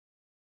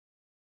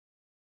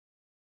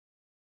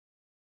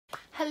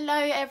Hello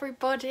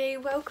everybody,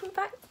 welcome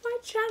back to my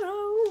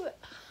channel.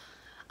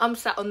 I'm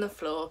sat on the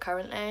floor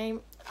currently.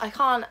 I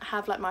can't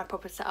have like my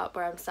proper setup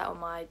where I'm sat on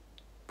my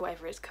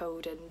whatever it's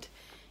called and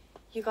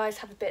you guys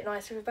have a bit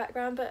nicer of a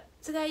background, but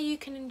today you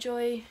can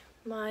enjoy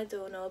my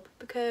doorknob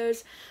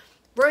because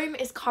room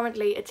is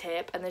currently a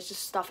tip and there's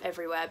just stuff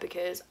everywhere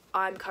because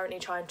I'm currently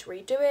trying to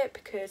redo it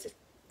because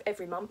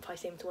every month I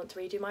seem to want to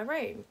redo my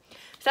room.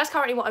 So that's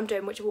currently what I'm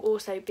doing, which will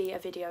also be a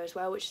video as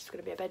well, which is going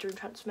to be a bedroom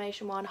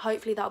transformation one.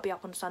 Hopefully that'll be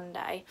up on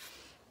Sunday.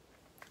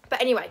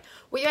 But anyway,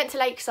 we went to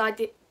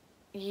Lakeside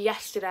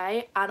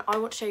yesterday and I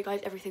want to show you guys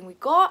everything we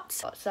got.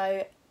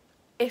 So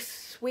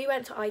we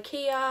went to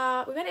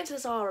IKEA, we went into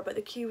Zara, but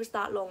the queue was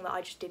that long that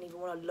I just didn't even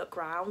want to look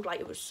around,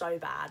 like it was so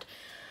bad.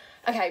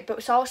 Okay,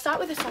 but so I'll start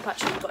with the stuff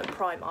actually we got in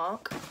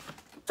Primark.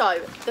 So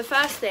the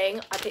first thing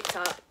I picked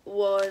up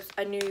was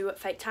a new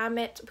fake tan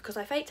mitt because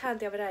I fake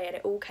tanned the other day and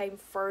it all came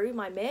through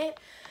my mitt,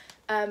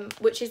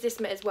 which is this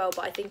mitt as well,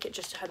 but I think it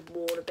just had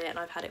worn a bit and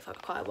I've had it for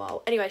quite a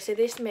while. Anyway, so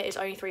this mitt is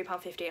only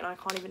 £3.50 and I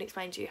can't even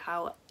explain to you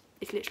how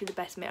it's literally the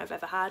best mitt I've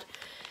ever had,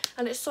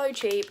 and it's so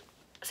cheap.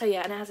 So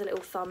yeah, and it has a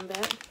little thumb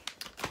bit.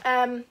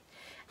 And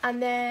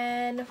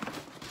then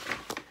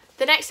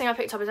the next thing I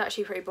picked up is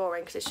actually pretty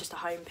boring because it's just a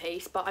home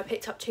piece, but I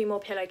picked up 2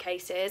 more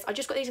pillowcases. I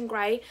just got these in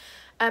grey,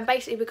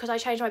 basically because I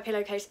change my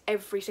pillowcase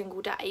every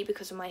single day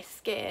because of my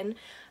skin.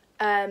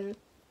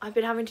 I've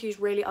been having to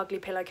use really ugly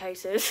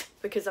pillowcases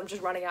because I'm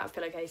just running out of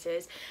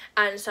pillowcases,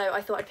 and so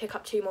I thought I'd pick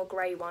up 2 more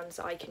grey ones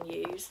that I can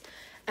use.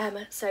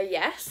 So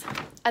yes.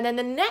 And then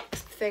the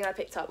next thing I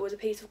picked up was a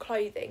piece of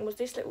clothing, was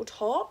this little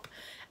top.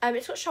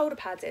 It's got shoulder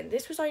pads in.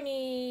 This was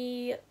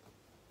only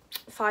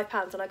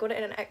 £5 and I got it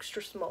in an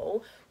extra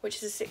small, which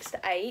is a 6 to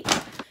 8.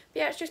 But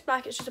yeah, it's just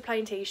black, it's just a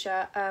plain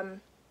t-shirt.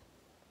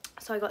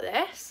 So I got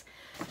this,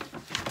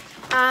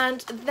 and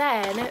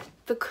then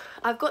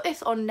I've got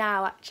this on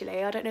now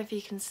actually. I don't know if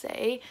you can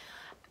see,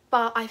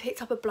 but I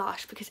picked up a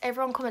blush because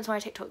everyone comments on my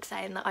TikTok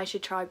saying that I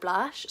should try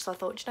blush, so I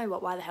thought, you know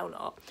what, why the hell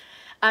not?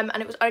 And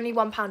it was only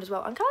 £1 as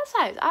well, and can I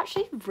say it's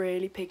actually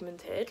really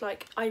pigmented.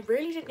 Like, I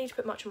really didn't need to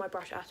put much on my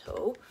brush at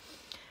all.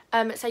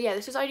 So yeah,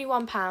 this was only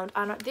 £1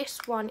 and this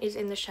one is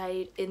in the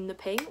shade In the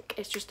Pink.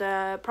 It's just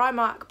a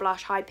Primark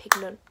blush high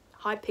pigment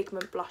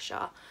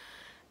blusher.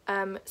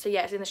 So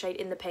yeah, it's in the shade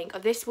In the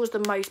Pink. This was the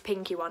most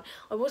pinky one.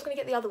 I was going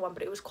to get the other one,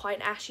 but it was quite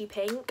an ashy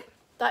pink.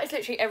 That is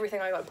literally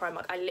everything I got in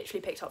Primark. I literally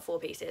picked up 4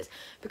 pieces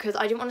because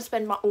I didn't want to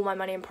spend all my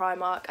money in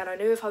Primark, and I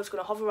knew if I was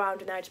going to hover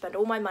around in there I'd spend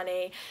all my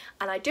money,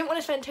 and I didn't want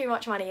to spend too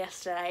much money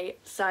yesterday,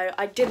 so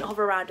I didn't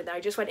hover around in there. I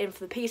just went in for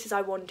the pieces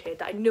I wanted,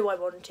 that I knew I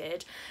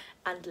wanted,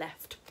 and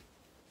left,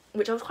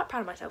 which I was quite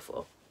proud of myself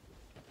for.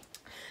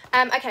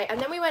 Okay, and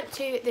then we went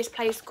to this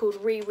place called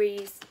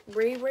Riri,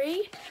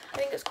 I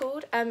think it's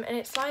called, and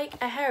it's like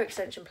a hair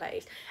extension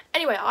place.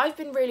 Anyway, I've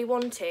been really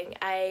wanting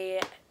a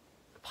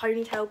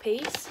ponytail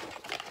piece,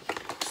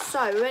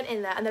 so we went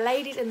in there, and the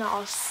ladies in there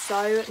are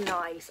so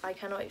nice. I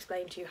cannot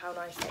explain to you how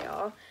nice they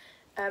are.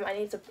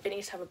 It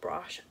needs to have a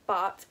brush,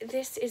 but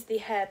this is the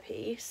hair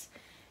piece.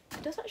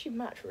 It does actually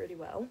match really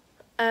well.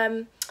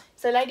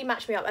 So lady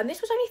matched me up, and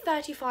this was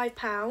only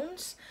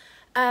 £35.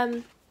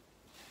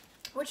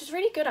 Which is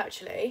really good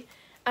actually.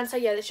 And so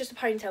yeah, it's just a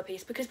ponytail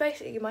piece because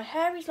basically my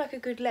hair is like a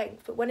good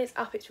length, but when it's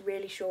up it's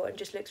really short and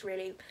just looks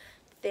really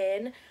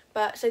thin.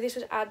 But so this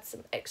would add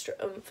some extra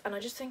oomph, and I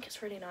just think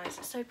it's really nice.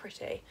 It's so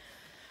pretty.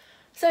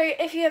 So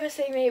if you ever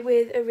see me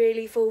with a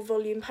really full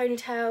volume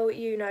ponytail,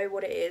 you know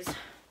what it is.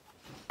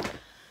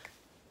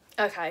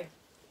 Okay,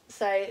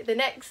 so the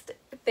next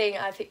thing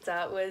I picked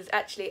up was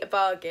actually a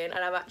bargain,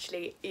 and I'm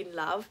actually in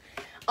love.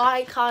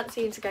 I can't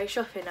seem to go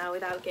shopping now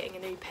without getting a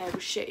new pair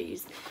of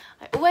shoes.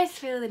 I always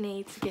feel the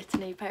need to get a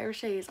new pair of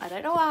shoes. I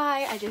don't know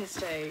why, I just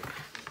do.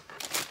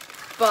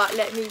 But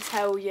let me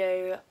tell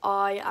you,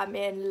 I am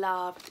in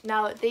love.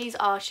 Now, these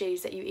are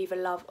shoes that you either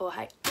love or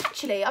hate.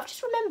 Actually, I've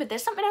just remembered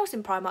there's something else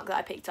in Primark that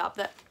I picked up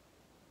that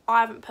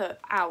I haven't put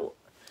out.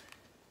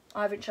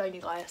 I haven't shown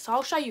you guys. So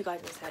I'll show you guys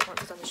instead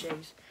once I've done the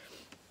shoes.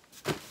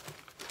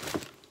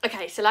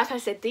 Okay, so like I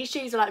said, these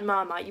shoes are like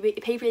Marmite.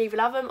 People either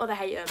love them or they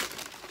hate them.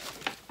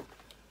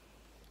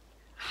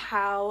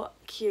 How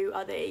cute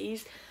are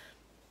these?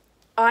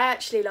 I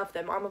actually love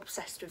them. I'm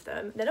obsessed with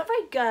them. They're not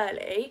very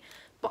girly,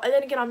 but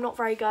then again, I'm not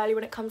very girly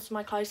when it comes to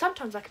my clothes.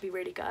 Sometimes I can be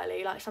really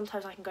girly, like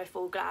sometimes I can go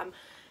full glam,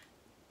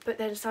 but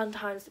then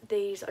sometimes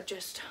these are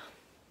just,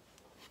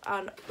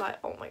 like,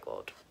 oh my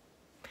god,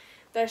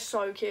 they're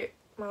so cute.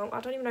 Well, I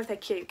don't even know if they're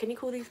cute. Can you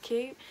call these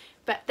cute?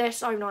 But they're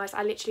so nice.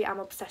 I literally am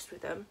obsessed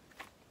with them.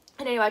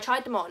 And anyway, I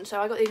tried them on, so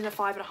I got these in a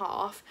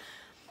 5.5.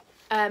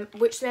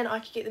 Which meant I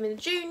could get them in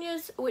the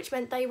juniors, which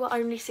meant they were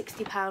only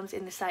 £60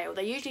 in the sale.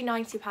 They're usually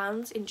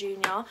 £90 in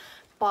junior,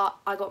 but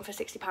I got them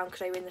for £60 because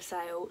they were in the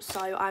sale, so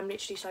I'm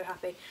literally so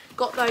happy.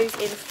 Got those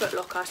in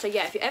FootLocker, so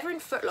yeah, if you're ever in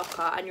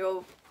FootLocker and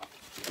you're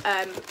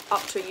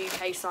up to a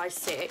UK size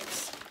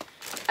 6,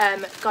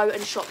 go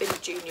and shop in the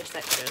junior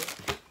section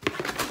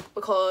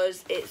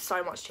because it's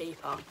so much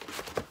cheaper.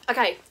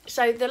 Okay,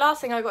 so the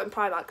last thing I got in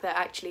Primark that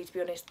actually, to be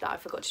honest, that I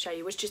forgot to show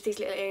you was just these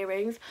little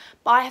earrings.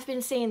 But I have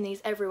been seeing these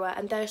everywhere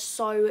and they're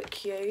so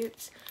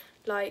cute.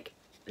 Like,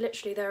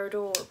 literally, they're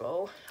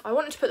adorable. I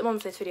wanted to put them on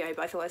for this video,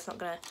 but I thought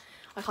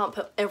I can't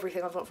put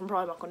everything I've got from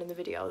Primark on in the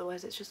video,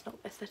 otherwise it's just not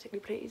aesthetically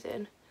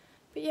pleasing.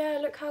 But yeah,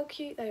 look how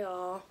cute they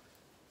are.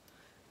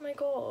 Oh my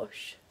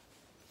gosh.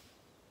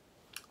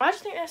 I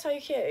just think they're so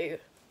cute.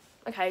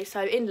 Okay,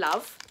 so In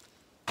Love.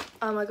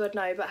 Oh my god,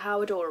 no, but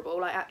how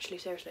adorable. Like, actually,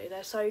 seriously,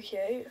 they're so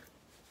cute.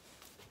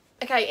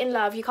 Okay, In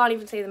Love. You can't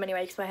even see them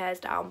anyway because my hair's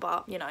down,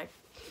 but, you know.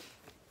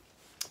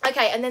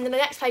 Okay, and then the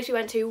next place we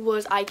went to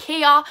was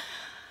IKEA.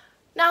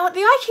 Now, the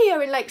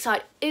IKEA in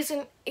Lakeside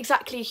isn't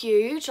exactly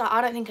huge. Like,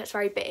 I don't think it's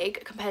very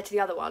big compared to the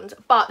other ones.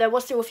 But there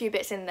was still a few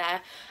bits in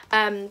there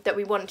that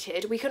we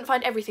wanted. We couldn't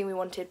find everything we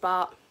wanted,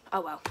 but oh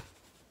well.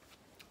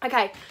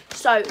 Okay,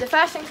 so the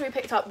first things we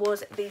picked up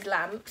was these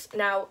lamps.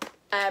 Now,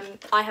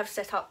 I have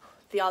set up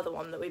the other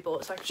one that we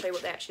bought so I can show you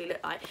what they actually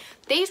look like.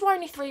 These were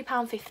only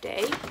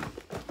 £3.50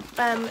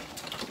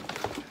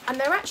 and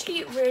they're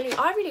actually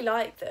I really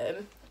like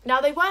them. Now,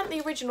 they weren't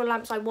the original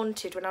lamps I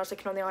wanted when I was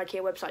looking on the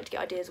IKEA website to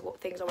get ideas of what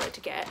things I wanted to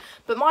get,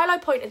 but Milo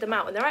pointed them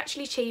out and they're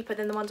actually cheaper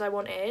than the ones I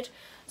wanted,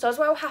 so I was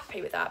well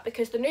happy with that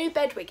because the new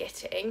bed we're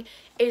getting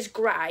is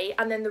grey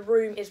and then the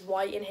room is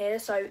white in here,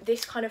 so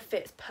this kind of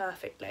fits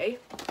perfectly.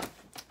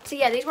 So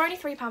yeah, these were only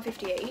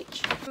 £3.50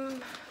 each.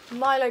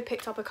 Milo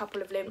picked up a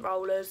couple of lint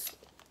rollers.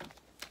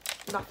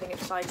 Nothing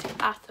exciting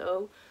at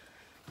all.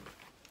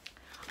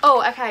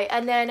 Oh, okay,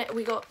 and then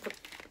we got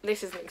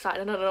this isn't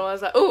exciting, I don't know, I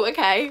was like, oh,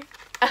 okay.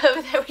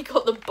 Then we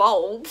got the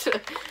bulbs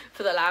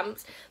for the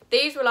lamps.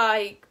 These were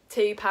like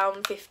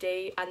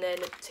 £2.50 and then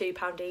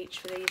 £2 each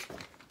for these,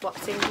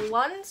 single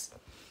ones.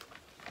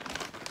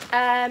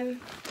 And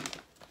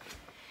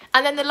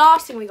then the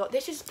last thing we got,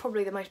 this is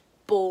probably the most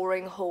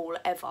boring haul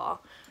ever.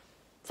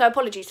 So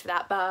apologies for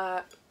that,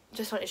 but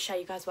just wanted to show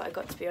you guys what I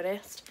got, to be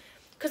honest.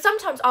 Because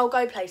sometimes I'll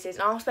go places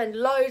and I'll spend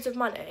loads of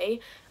money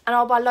and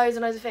I'll buy loads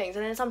and loads of things,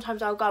 and then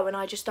sometimes I'll go and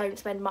I just don't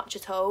spend much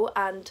at all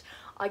and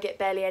I get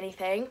barely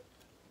anything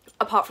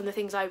apart from the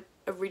things I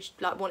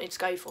wanted to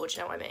go for. Do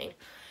you know what I mean?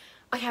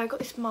 Okay, I got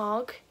this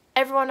mug.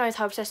 Everyone knows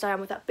how obsessed I am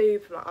with that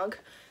boob mug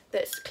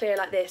that's clear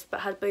like this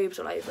but has boobs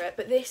all over it,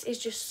 but this is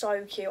just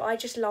so cute. I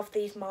just love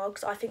these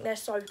mugs. I think they're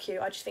so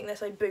cute. I just think they're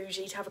so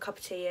bougie to have a cup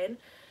of tea in.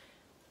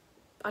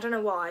 I don't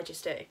know why, I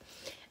just do.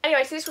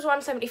 Anyway, so this was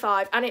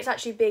 £1.75 and it's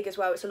actually big as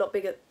well. It's a lot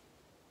bigger.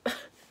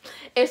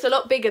 It's a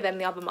lot bigger than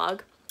the other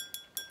mug,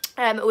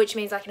 which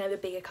means I can have a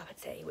bigger cup of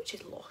tea, which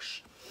is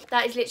lush.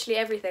 That is literally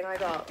everything I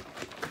got.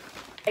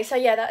 Okay, so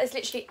yeah, that is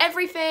literally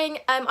everything.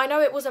 I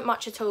know it wasn't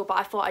much at all, but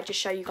I thought I'd just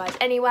show you guys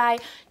anyway,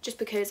 just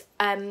because,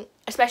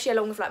 especially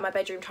along with like my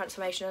bedroom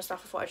transformation and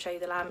stuff, I thought I'd show you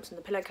the lamps and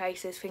the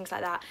pillowcases, things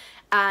like that.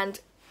 And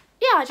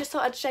yeah, I just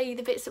thought I'd show you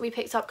the bits that we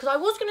picked up, because I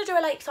was going to do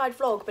a Lakeside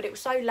vlog, but it was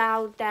so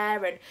loud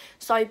there and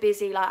so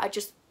busy, like I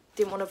just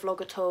didn't want to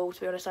vlog at all,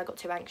 to be honest. I got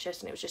too anxious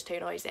and it was just too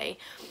noisy.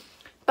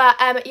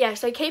 But yeah,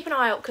 so keep an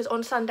eye out, because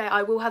on Sunday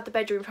I will have the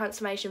bedroom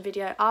transformation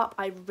video up.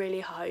 I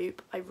really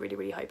hope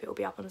it will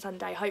be up on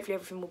Sunday. Hopefully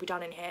everything will be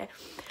done in here.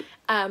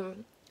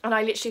 And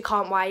I literally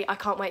can't wait. I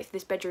can't wait for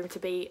this bedroom to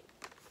be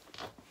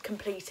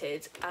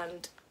completed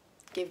and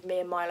give me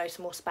and Milo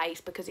some more space,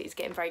 because it's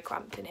getting very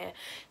cramped in here.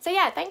 So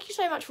yeah, thank you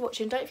so much for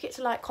watching. Don't forget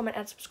to like, comment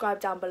and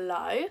subscribe down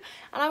below, and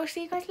I will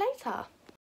see you guys later.